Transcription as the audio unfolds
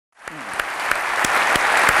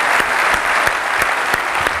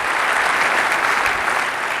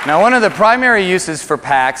Now, one of the primary uses for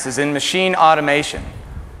PACs is in machine automation.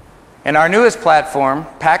 And our newest platform,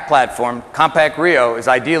 PAC platform, CompactRIO, is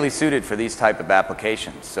ideally suited for these type of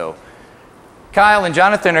applications. So Kyle and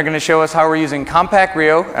Jonathan are going to show us how we're using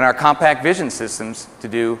CompactRIO and our compact vision systems to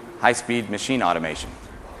do high-speed machine automation.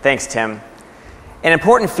 Thanks, Tim. An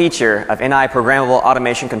important feature of NI Programmable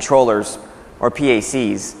Automation Controllers, or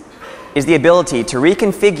PACs, is the ability to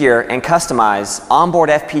reconfigure and customize onboard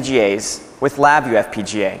FPGAs with LabVIEW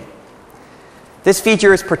FPGA. This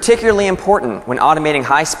feature is particularly important when automating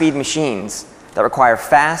high-speed machines that require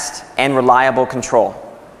fast and reliable control.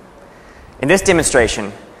 In this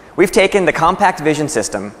demonstration, we've taken the Compact Vision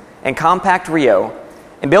system and CompactRIO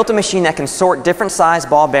and built a machine that can sort different size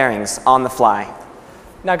ball bearings on the fly.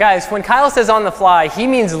 Now guys, when Kyle says on the fly, he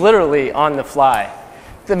means literally on the fly.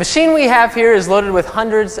 The machine we have here is loaded with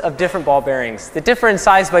hundreds of different ball bearings that differ in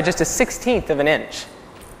size by just a 1/16 of an inch.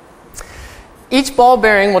 Each ball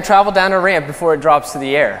bearing will travel down a ramp before it drops to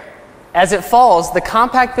the air. As it falls, the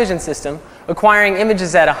compact vision system, acquiring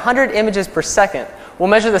images at 100 images per second, will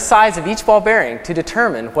measure the size of each ball bearing to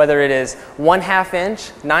determine whether it is 1/2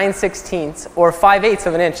 inch, 9/16, or 5/8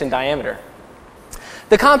 of an inch in diameter.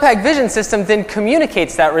 The compact vision system then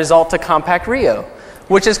communicates that result to CompactRIO,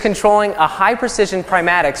 which is controlling a high-precision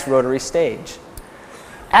primatics rotary stage.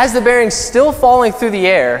 As the bearing's still falling through the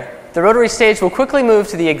air, the rotary stage will quickly move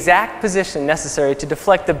to the exact position necessary to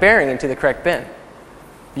deflect the bearing into the correct bin.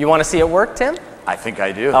 You want to see it work, Tim? I think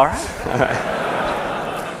I do. All right.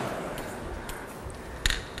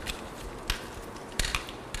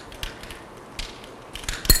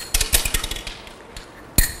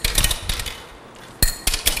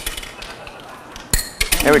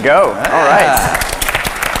 There we go. All right.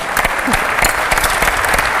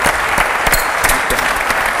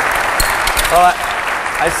 Well,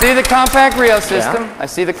 I see the CompactRIO system, I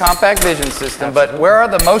see the compact vision system, but where are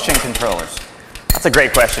the motion controllers? That's a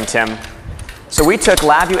great question, Tim. So we took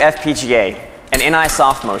LabVIEW FPGA and NI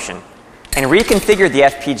Soft Motion and reconfigured the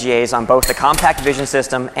FPGAs on both the compact vision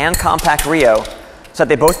system and CompactRIO so that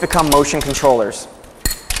they both become motion controllers.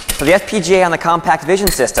 So the FPGA on the compact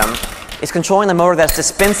vision system is controlling the motor that's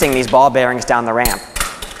dispensing these ball bearings down the ramp.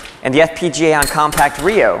 And the FPGA on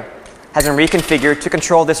CompactRIO has been reconfigured to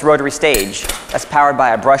control this rotary stage that's powered by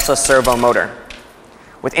a brushless servo motor.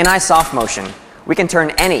 With NI Soft Motion, we can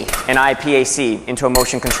turn any NI PAC into a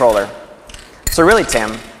motion controller. So really,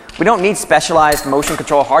 Tim, we don't need specialized motion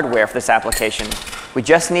control hardware for this application. We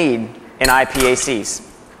just need NI PACs.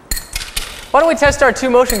 Why don't we test our two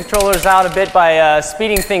motion controllers out a bit by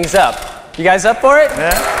speeding things up? You guys up for it?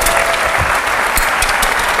 Yeah.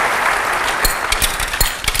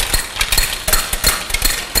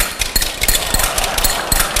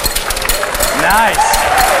 Nice.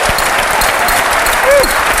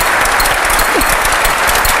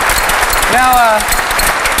 Now,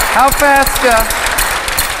 how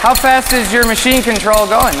fast is your machine control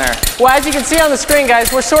going there? Well, as you can see on the screen,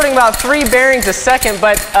 guys, we're sorting about 3 bearings a second,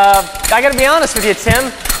 but I got to be honest with you,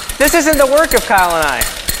 Tim, this isn't the work of Kyle and I.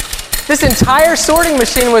 This entire sorting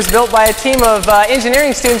machine was built by a team of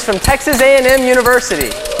engineering students from Texas A&M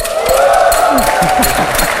University.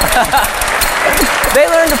 They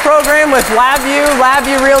learned to program with LabVIEW,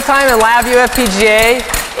 LabVIEW Real-Time, and LabVIEW FPGA,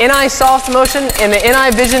 NI Soft Motion, and the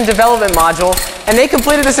NI Vision Development Module, and they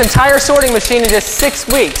completed this entire sorting machine in just 6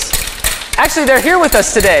 weeks. Actually, they're here with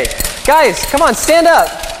us today. Guys, come on, stand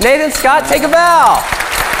up. Nathan, Scott, take a bow.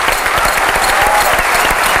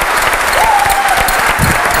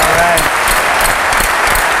 All right.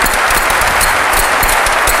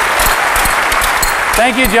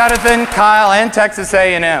 Thank you, Jonathan, Kyle, and Texas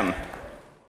A&M.